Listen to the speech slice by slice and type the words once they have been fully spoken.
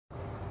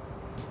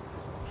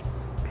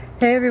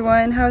Hey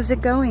everyone, how's it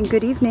going?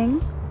 Good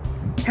evening.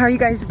 How are you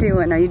guys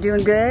doing? Are you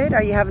doing good?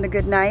 Are you having a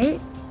good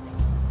night?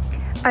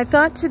 I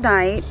thought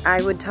tonight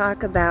I would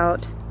talk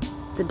about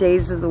the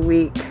days of the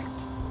week.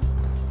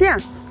 Yeah,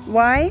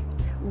 why?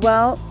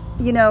 Well,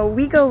 you know,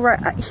 we go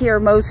right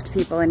here, most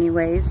people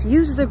anyways,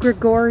 use the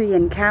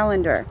Gregorian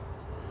calendar.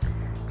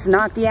 It's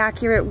not the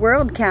accurate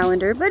world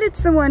calendar, but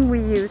it's the one we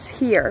use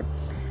here.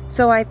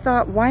 So I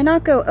thought, why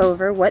not go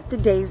over what the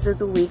days of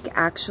the week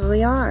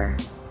actually are?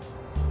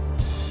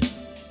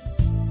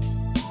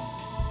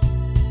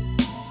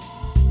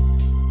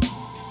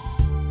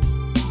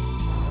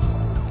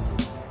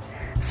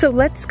 So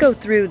let's go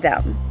through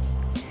them.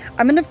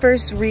 I'm going to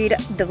first read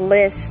the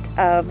list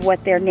of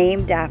what they're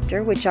named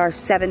after, which are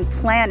 7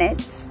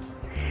 planets.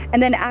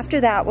 And then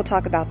after that, we'll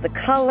talk about the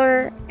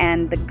color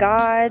and the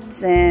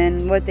gods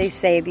and what they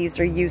say these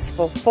are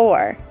useful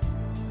for.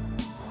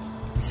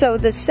 So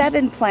the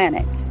 7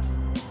 planets.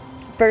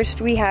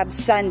 First we have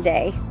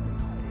Sunday,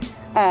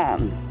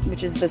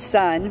 which is the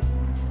sun.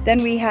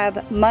 Then we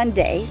have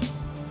Monday,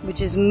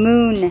 which is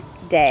Moon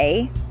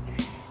Day.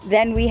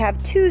 Then we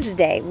have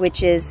Tuesday,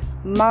 which is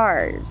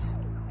Mars.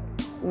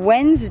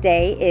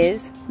 Wednesday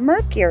is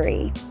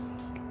Mercury.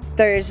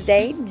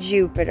 Thursday,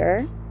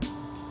 Jupiter.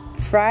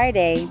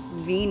 Friday,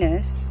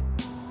 Venus.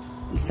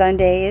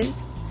 Sunday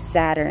is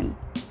Saturn.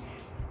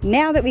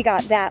 Now that we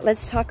got that,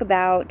 let's talk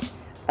about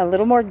a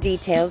little more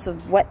details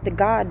of what the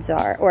gods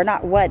are. Or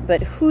not what,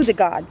 but who the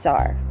gods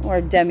are,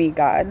 or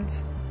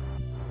demigods.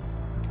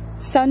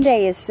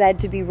 Sunday is said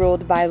to be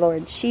ruled by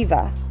Lord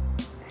Shiva.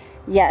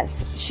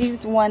 Yes, she's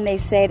the one they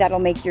say that'll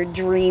make your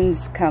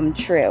dreams come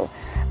true.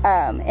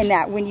 And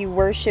that when you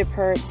worship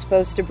her, it's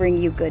supposed to bring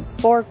you good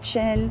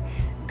fortune,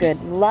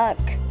 good luck,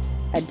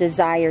 a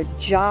desired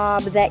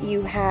job that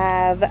you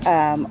have,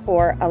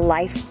 or a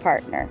life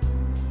partner.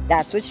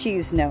 That's what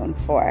she's known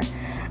for.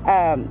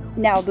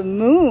 Now, the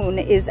moon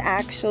is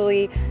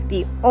actually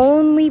the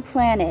only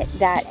planet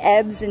that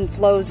ebbs and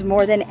flows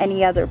more than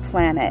any other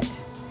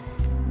planet.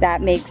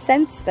 That makes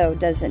sense, though,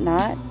 does it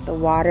not? The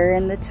water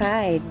and the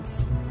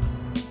tides.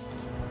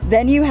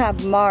 Then you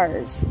have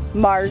Mars.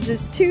 Mars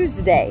is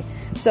Tuesday.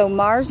 So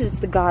Mars is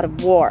the god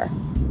of war.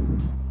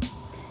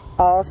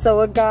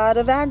 Also a god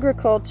of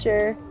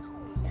agriculture.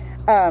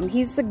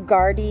 He's the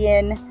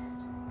guardian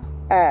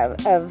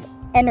of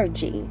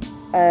energy,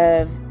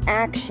 of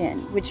action,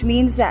 which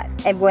means that,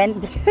 and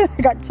when,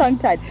 I got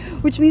tongue-tied,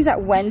 which means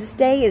that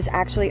Wednesday is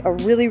actually a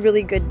really,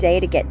 really good day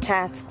to get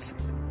tasks,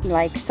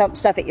 like some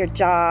stuff at your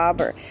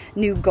job or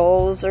new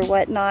goals or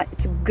whatnot.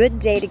 It's a good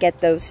day to get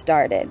those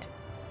started.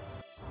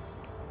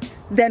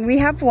 Then we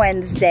have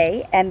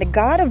Wednesday, and the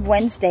god of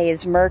Wednesday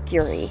is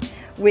Mercury,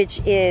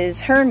 which is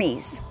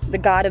Hermes, the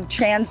god of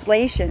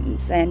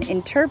translations and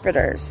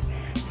interpreters.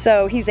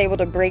 So he's able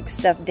to break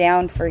stuff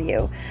down for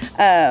you.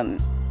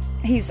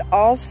 He's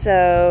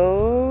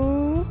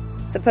also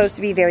supposed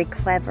to be very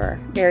clever,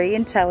 very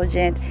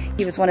intelligent.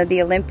 He was one of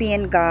the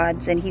Olympian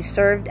gods, and he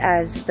served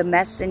as the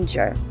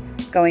messenger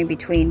going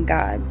between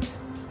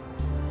gods.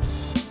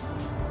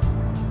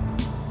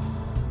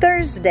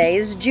 Thursday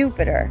is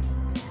Jupiter.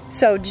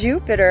 So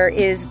Jupiter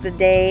is the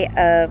day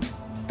of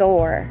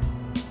Thor.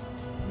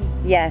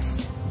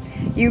 Yes,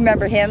 you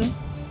remember him,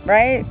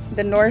 right?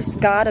 The Norse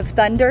god of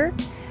thunder.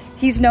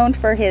 He's known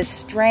for his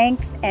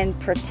strength and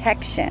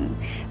protection.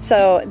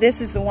 So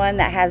this is the one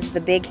that has the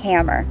big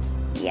hammer.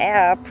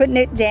 Yeah, putting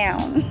it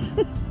down.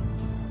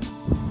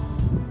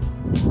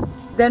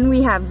 Then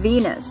we have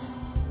Venus.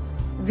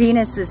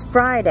 Venus is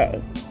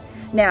Friday.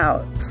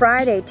 Now,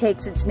 Friday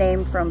takes its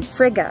name from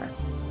Frigga.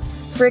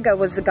 Frigga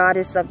was the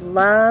goddess of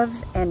love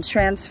and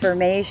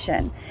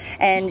transformation,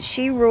 and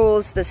she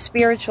rules the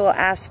spiritual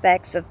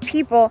aspects of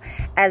people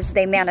as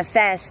they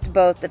manifest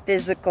both the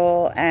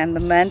physical and the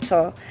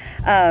mental.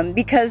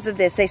 Because of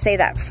this, they say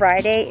that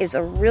Friday is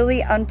a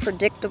really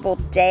unpredictable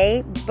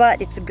day,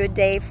 but it's a good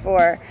day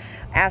for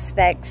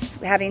aspects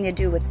having to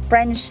do with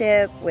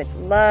friendship, with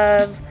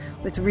love,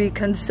 with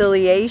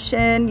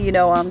reconciliation, you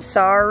know, I'm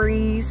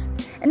sorries,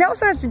 and it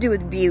also has to do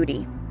with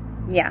beauty.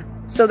 Yeah,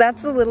 so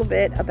that's a little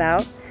bit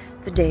about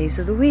the days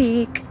of the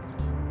week.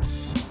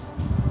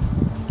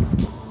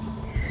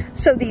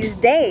 So these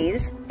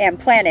days and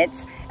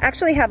planets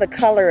actually have a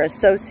color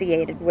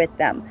associated with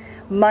them.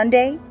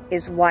 Monday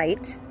is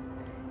white.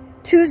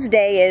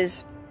 Tuesday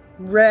is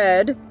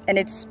red, and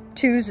it's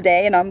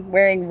Tuesday and I'm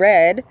wearing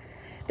red.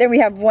 Then we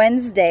have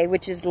Wednesday,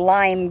 which is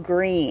lime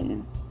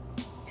green.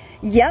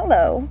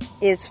 Yellow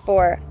is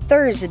for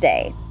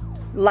Thursday,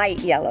 light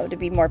yellow to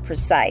be more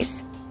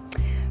precise.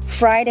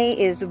 Friday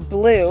is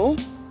blue,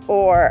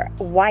 or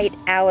white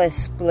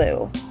Alice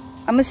blue.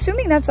 I'm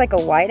assuming that's like a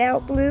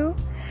whiteout blue.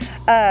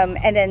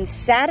 And then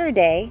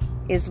Saturday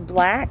is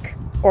black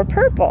or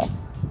purple.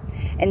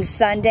 And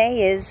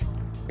Sunday is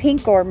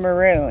pink or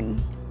maroon.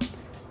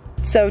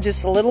 So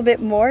just a little bit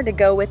more to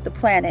go with the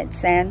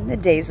planets and the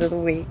days of the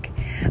week.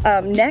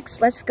 Next,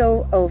 let's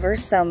go over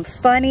some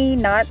funny,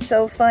 not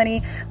so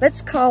funny,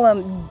 let's call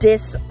them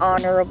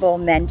dishonorable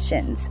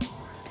mentions.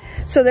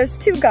 So there's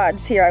 2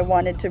 gods here I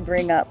wanted to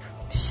bring up.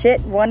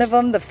 shit. One of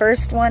them, the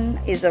first one,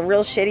 is a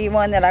real shitty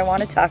one that I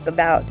want to talk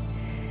about.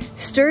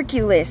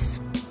 Sterculus.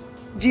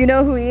 Do you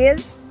know who he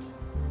is?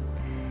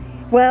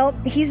 Well,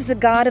 he's the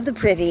god of the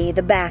privy,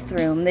 the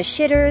bathroom, the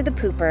shitter, the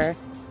pooper.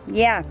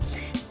 Yeah,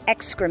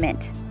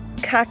 excrement.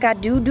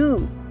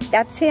 Caca-doo-doo.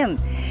 That's him.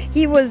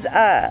 He was,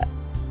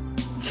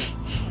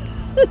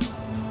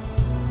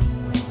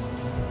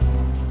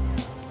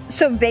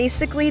 So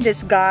basically,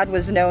 this god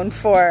was known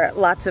for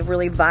lots of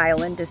really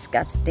vile and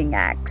disgusting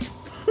acts.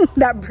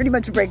 That pretty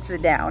much breaks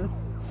it down.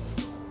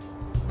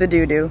 The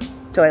doo-doo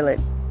toilet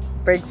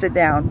breaks it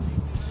down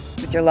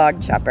with your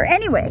log chopper.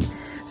 Anyway,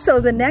 so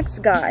the next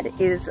god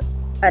is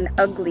an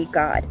ugly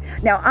god.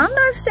 Now, I'm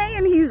not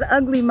saying he's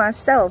ugly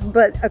myself,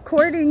 but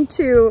according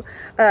to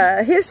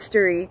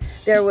history,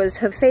 there was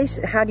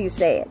Hephaestus.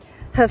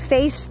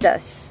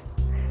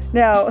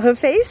 Now,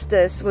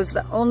 Hephaestus was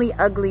the only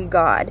ugly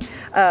god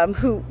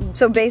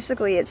so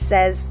basically it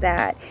says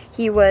that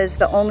he was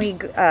the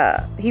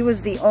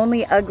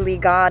only ugly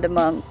god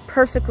among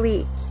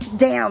perfectly,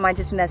 damn, I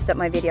just messed up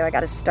my video. I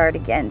gotta start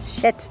again.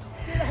 Shit.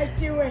 Did I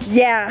do it?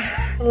 Yeah.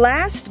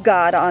 Last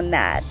god on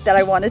that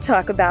I want to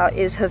talk about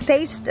is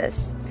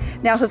Hephaestus.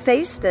 Now,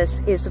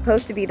 Hephaestus is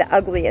supposed to be the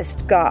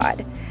ugliest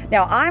god.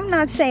 Now, I'm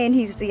not saying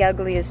he's the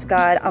ugliest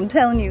god. I'm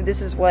telling you,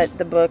 this is what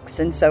the books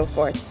and so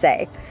forth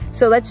say.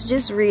 So let's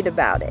just read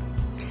about it.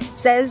 It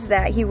says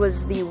that he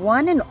was the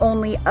one and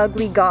only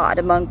ugly god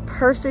among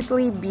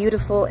perfectly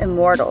beautiful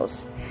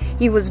immortals.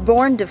 He was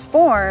born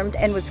deformed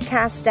and was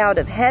cast out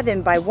of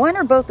heaven by one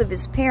or both of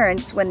his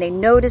parents when they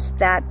noticed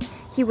that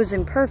he was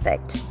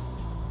imperfect.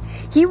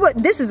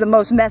 This is the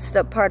most messed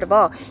up part of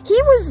all. He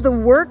was the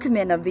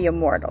workman of the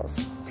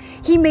immortals.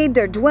 He made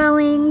their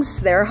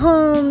dwellings, their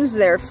homes,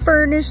 their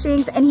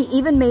furnishings, and he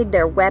even made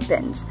their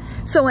weapons.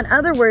 So in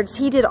other words,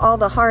 he did all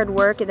the hard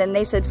work, and then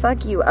they said,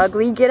 fuck you,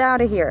 ugly, get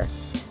out of here.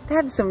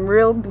 That's some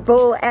real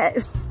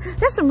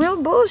that's some real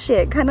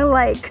bullshit, kind of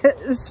like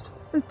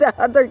the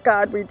other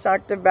god we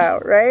talked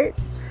about, right?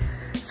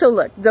 So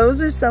look,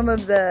 those are some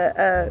of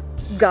the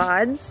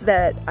gods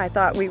that I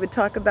thought we would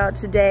talk about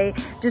today,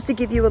 just to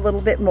give you a little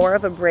bit more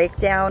of a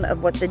breakdown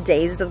of what the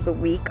days of the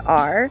week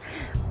are.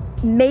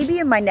 Maybe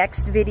in my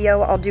next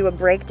video, I'll do a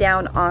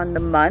breakdown on the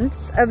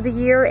months of the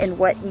year and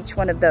what each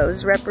one of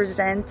those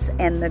represents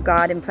and the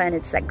god and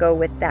planets that go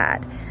with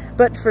that.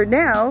 But for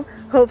now,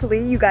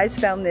 hopefully you guys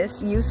found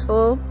this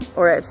useful,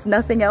 or if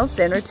nothing else,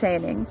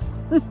 entertaining.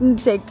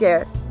 Take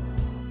care.